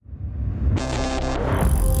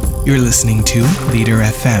You're listening to Leader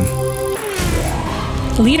FM.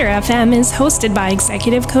 Leader FM is hosted by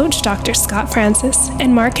Executive Coach Dr. Scott Francis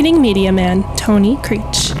and Marketing Media Man Tony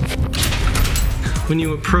Creech. When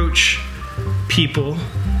you approach people,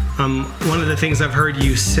 one of the things I've heard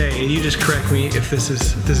you say, and you just correct me if this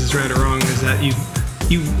is right or wrong, is that you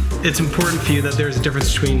it's important for you that there's a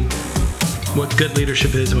difference between what good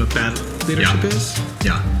leadership is and what bad leadership is.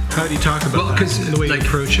 Yeah. How do you talk about that in the way you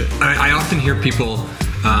approach it? I often hear people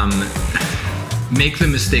make the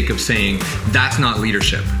mistake of saying, that's not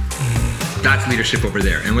leadership. Mm-hmm. That's leadership over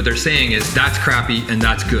there. And what they're saying is, that's crappy and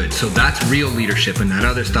that's good. So that's real leadership and that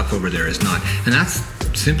other stuff over there is not. And that's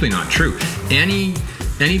simply not true. Any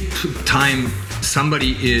time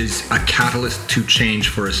somebody is a catalyst to change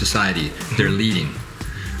for a society, they're leading.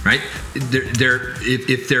 Right?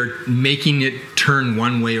 If they're making it turn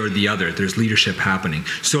one way or the other, there's leadership happening.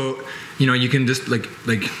 So, you can just like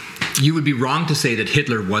you would be wrong to say that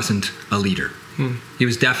Hitler wasn't a leader. He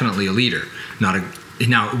was definitely a leader.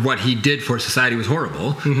 Now what he did for society was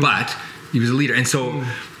horrible, but he was a leader. And so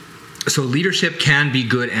leadership can be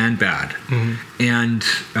good and bad. And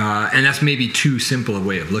that's maybe too simple a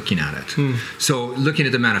way of looking at it. So looking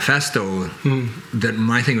at the manifesto, that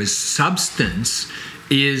my thing was substance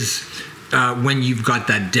is when you've got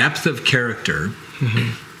that depth of character,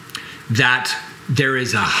 that there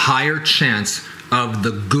is a higher chance of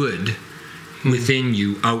the good within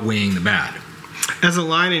you outweighing the bad. As a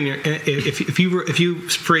line in your, if you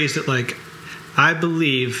phrased it like, I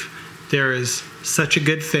believe there is such a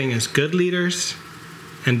good thing as good leaders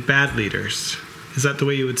and bad leaders. Is that the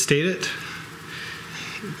way you would state it?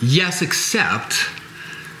 Yes, except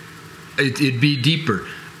it'd be deeper.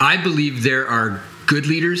 I believe there are good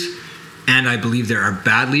leaders, and I believe there are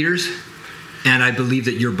bad leaders, and I believe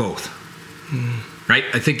that you're both. Right?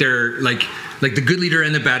 I think they're like the good leader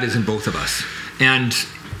and the bad is in both of us. And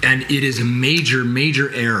it is a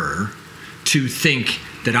major error to think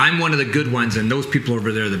that I'm one of the good ones and those people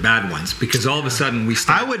over there are the bad ones, because all of a sudden we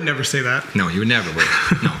start. I would never say that. No, you would never.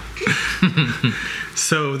 No.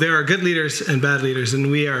 So there are good leaders and bad leaders,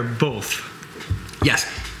 and we are both. Yes.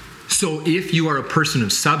 So if you are a person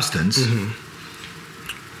of substance,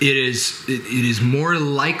 it is more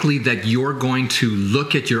likely that you're going to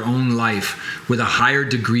look at your own life with a higher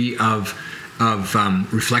degree of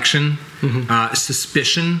reflection,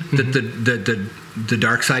 suspicion that the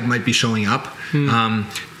dark side might be showing up.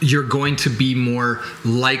 You're going to be more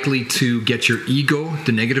likely to get your ego,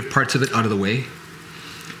 the negative parts of it, out of the way,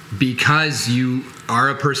 because you are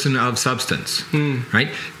a person of substance, right?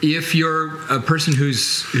 If you're a person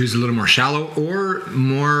who's a little more shallow or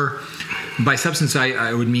more, by substance,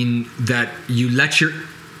 I would mean that you let your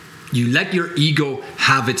ego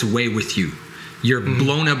have its way with you. You're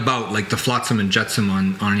blown about like the flotsam and jetsam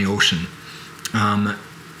on the ocean.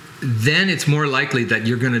 Then it's more likely that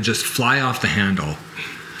you're going to just fly off the handle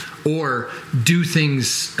or do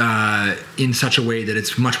things in such a way that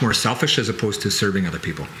it's much more selfish as opposed to serving other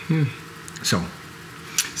people. So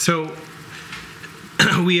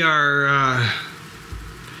we are,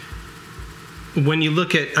 when you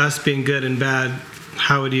look at us being good and bad,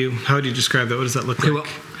 how would you describe that? What does that look like? Well,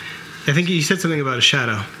 I think you said something about a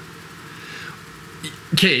shadow.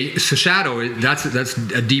 Okay, so shadow, that's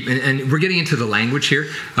a deep, and we're getting into the language here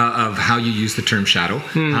of how you use the term shadow.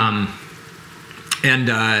 When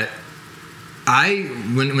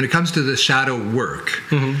it comes to the shadow work,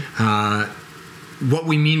 what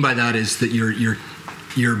we mean by that is that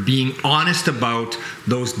you're being honest about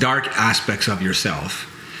those dark aspects of yourself,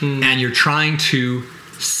 and you're trying to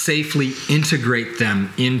safely integrate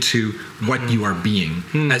them into what you are being,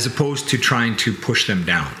 as opposed to trying to push them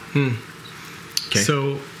down. Okay.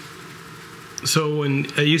 So when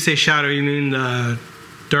you say shadow, you mean the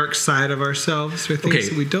dark side of ourselves, or things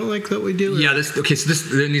that we don't like that we do? Yeah. So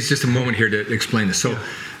there needs just a moment here to explain this. So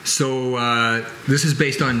this is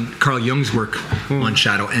based on Carl Jung's work on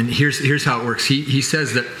shadow, and here's how it works. He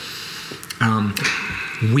says that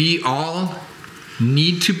we all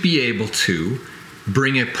need to be able to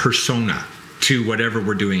bring a persona to whatever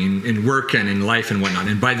we're doing in work and in life and whatnot.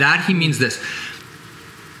 And by that he means this: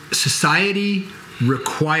 society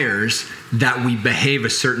requires that we behave a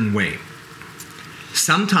certain way.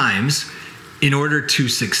 Sometimes, in order to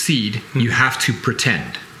succeed, you have to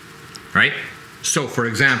pretend, right? So, for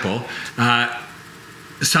example,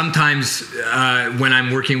 sometimes when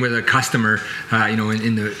I'm working with a customer,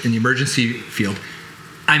 in the emergency field,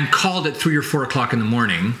 I'm called at 3 or 4 o'clock in the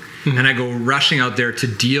morning, and I go rushing out there to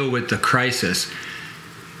deal with the crisis,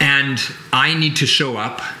 and I need to show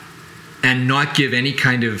up and not give any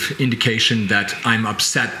kind of indication that I'm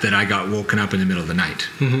upset that I got woken up in the middle of the night,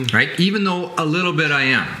 right? Even though a little bit I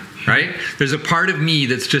am. right? There's a part of me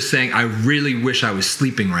that's just saying, I really wish I was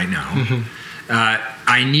sleeping right now.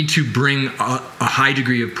 I need to bring a high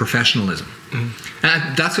degree of professionalism.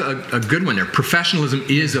 And that's a good one there. Professionalism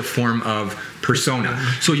is a form of persona.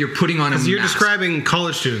 So you're putting on a mask. You're describing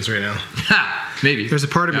college students right now. Maybe. There's a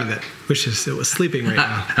part of me that wishes it was sleeping right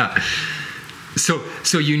now.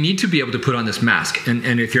 So you need to be able to put on this mask.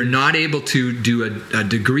 And if you're not able to do a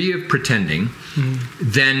degree of pretending,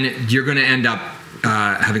 then you're going to end up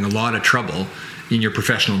having a lot of trouble in your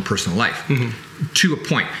professional and personal life. To a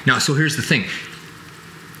point. Now, so here's the thing.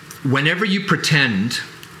 Whenever you pretend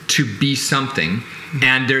to be something,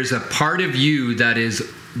 and there's a part of you that is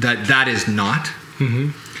not,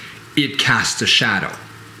 it casts a shadow.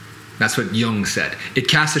 That's what Jung said. It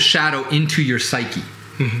casts a shadow into your psyche.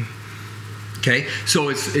 Okay, so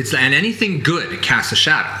it's and anything good, it casts a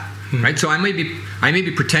shadow, right? So I may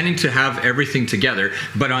be pretending to have everything together,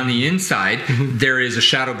 but on the inside there is a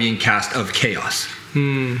shadow being cast of chaos,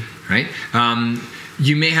 right?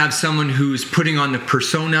 You may have someone who's putting on the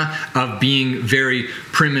persona of being very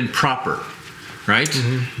prim and proper, right?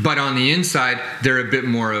 But on the inside, they're a bit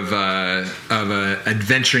more of a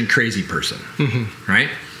adventuring crazy person, right?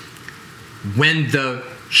 When the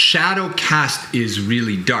shadow cast is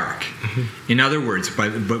really dark, in other words, but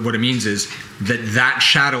what it means is that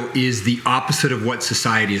shadow is the opposite of what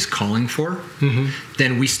society is calling for,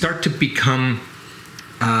 then we start to become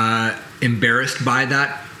embarrassed by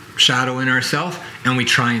that shadow in ourselves, and we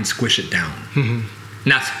try and squish it down. And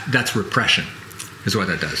that's repression, is what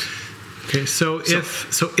that does. Okay, so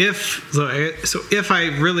if I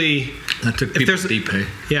really, that took people deep, hey?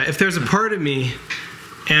 Yeah, if there's a part of me,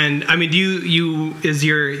 and I mean, is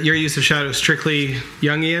your use of shadow strictly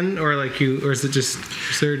Jungian, or is it just?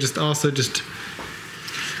 Is there just also just?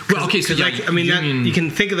 Well, okay, so like, I mean, that, you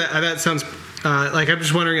can think of that. That sounds. Like, I'm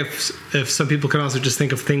just wondering if some people can also just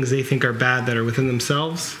think of things they think are bad that are within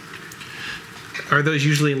themselves. Are those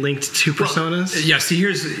usually linked to personas? Well, yeah, see,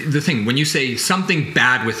 here's the thing. When you say something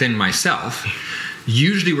bad within myself,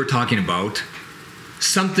 usually we're talking about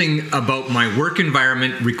something about my work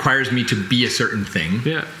environment requires me to be a certain thing.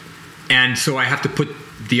 Yeah. And so I have to put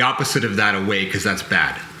the opposite of that away because that's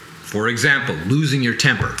bad. For example, losing your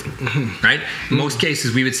temper, right? In most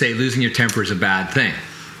cases, we would say losing your temper is a bad thing.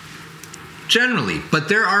 Generally, but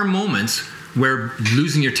there are moments where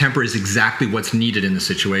losing your temper is exactly what's needed in the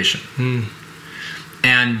situation.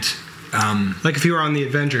 And like if you were on the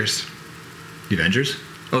Avengers. The Avengers?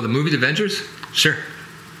 Oh, the movie The Avengers? Sure.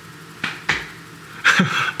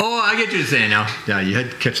 Oh, I get what you're saying now. Yeah, you had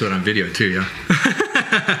to catch that on video too,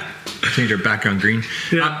 yeah. Change our background green.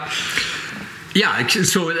 Yeah. Yeah,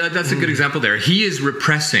 so that's a good example there. He is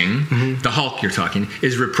repressing, the Hulk you're talking,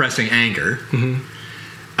 is repressing anger.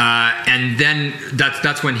 And then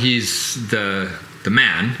that's when he's the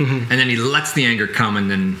man, and then he lets the anger come, and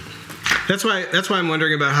then that's why I'm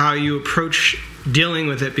wondering about how you approach dealing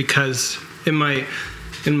with it, because in my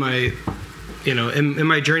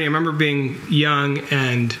journey, I remember being young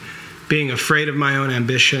and being afraid of my own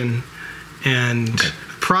ambition, and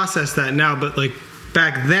process that now, but like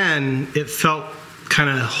back then it felt kind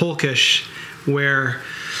of Hulkish, where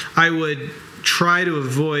I would try to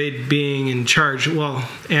avoid being in charge. Well,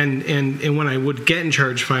 and when I would get in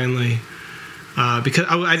charge finally, because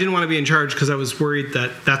I didn't want to be in charge because I was worried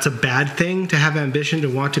that that's a bad thing to have ambition, to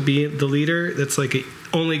want to be the leader. That's like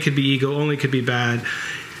only could be ego, only could be bad.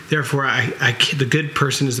 Therefore, the good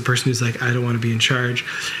person is the person who's like, I don't want to be in charge.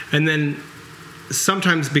 And then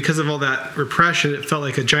sometimes because of all that repression, it felt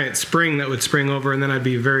like a giant spring that would spring over, and then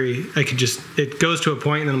it goes to a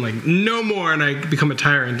point, and then I'm like, no more, and I become a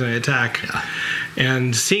tyrant and I attack. Yeah.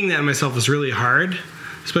 And seeing that in myself was really hard,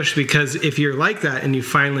 especially because if you're like that and you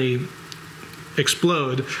finally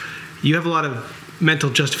explode, you have a lot of mental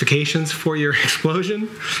justifications for your explosion.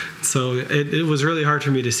 So it was really hard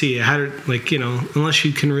for me to see. I had unless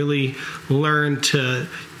you can really learn to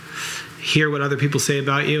hear what other people say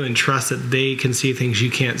about you and trust that they can see things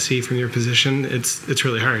you can't see from your position, it's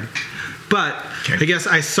really hard. But I guess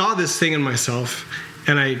I saw this thing in myself,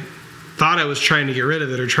 and I thought I was trying to get rid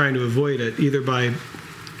of it or trying to avoid it, either by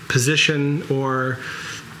position or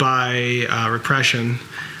by repression.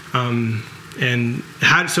 And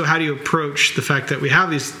how do you approach the fact that we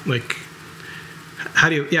have these, like, how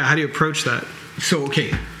do you approach that? So,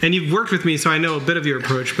 okay. And you've worked with me, so I know a bit of your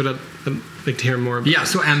approach, but I'd like to hear more about it. Yeah,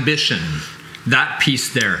 so ambition, that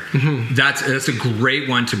piece there, that's a great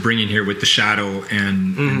one to bring in here with the shadow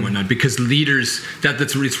and whatnot, because leaders,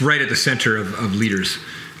 it's right at the center of leaders'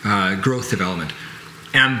 growth development.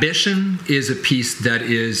 Ambition is a piece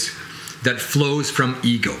that flows from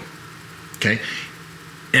ego, okay?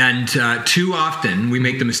 And too often we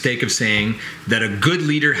make the mistake of saying that a good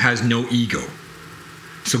leader has no ego.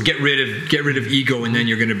 So get rid of ego, and then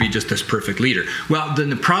you're going to be just this perfect leader. Well,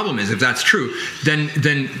 then the problem is, if that's true, then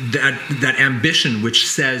that ambition which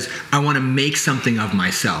says I want to make something of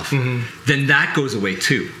myself, then that goes away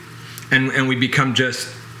too, and we become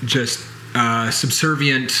just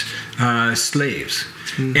subservient slaves,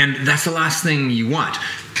 and that's the last thing you want.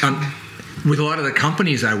 With a lot of the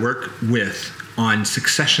companies I work with on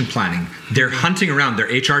succession planning, they're hunting around their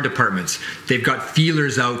HR departments. They've got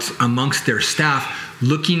feelers out amongst their staff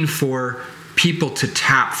looking for people to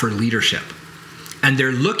tap for leadership. And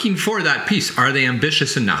they're looking for that piece. Are they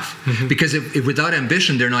ambitious enough? Because if without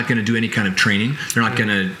ambition, they're not going to do any kind of training. They're not going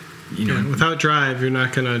to, without drive, you're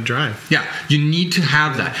not going to drive. Yeah, you need to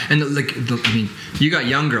have that. And you got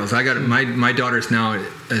young girls. I got my daughter's now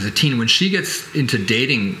as a teen. When she gets into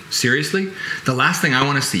dating seriously, the last thing I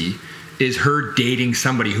want to see is her dating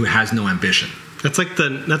somebody who has no ambition. That's like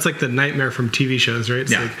the nightmare from TV shows, right?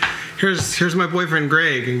 It's like, here's my boyfriend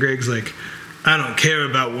Greg, and Greg's like, I don't care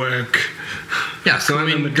about work. Yeah, so I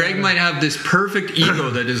mean, Greg might have this perfect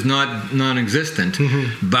ego that is non-existent,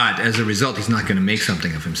 but as a result, he's not going to make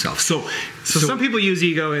something of himself. So some people use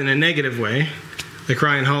ego in a negative way, like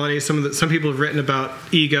Ryan Holiday. Some people have written about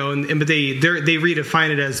ego, but they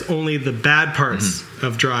redefine it as only the bad parts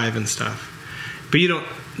of drive and stuff. But you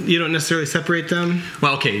don't necessarily separate them.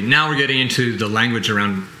 Well, okay, now we're getting into the language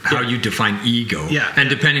around how you define ego. Yeah. And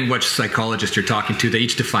depending which psychologist you're talking to, they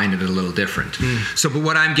each define it a little different. So, but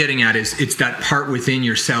what I'm getting at is it's that part within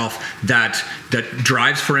yourself that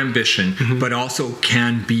drives for ambition, but also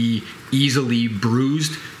can be easily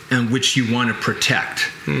bruised, and which you want to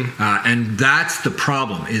protect. And that's the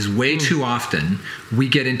problem, is way too often we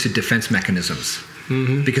get into defense mechanisms.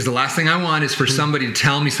 Because the last thing I want is for somebody to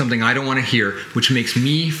tell me something I don't want to hear, which makes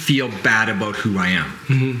me feel bad about who I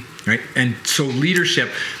am. Right? And so leadership,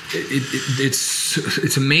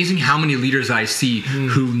 it's amazing how many leaders I see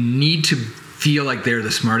who need to feel like they're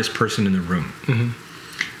the smartest person in the room.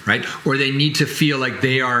 Right? Or they need to feel like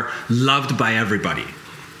they are loved by everybody.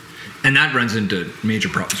 And that runs into major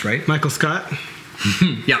problems, right? Michael Scott?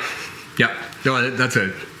 Yeah. No, that's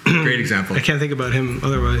a great example. I can't think about him,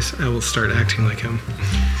 otherwise I will start acting like him.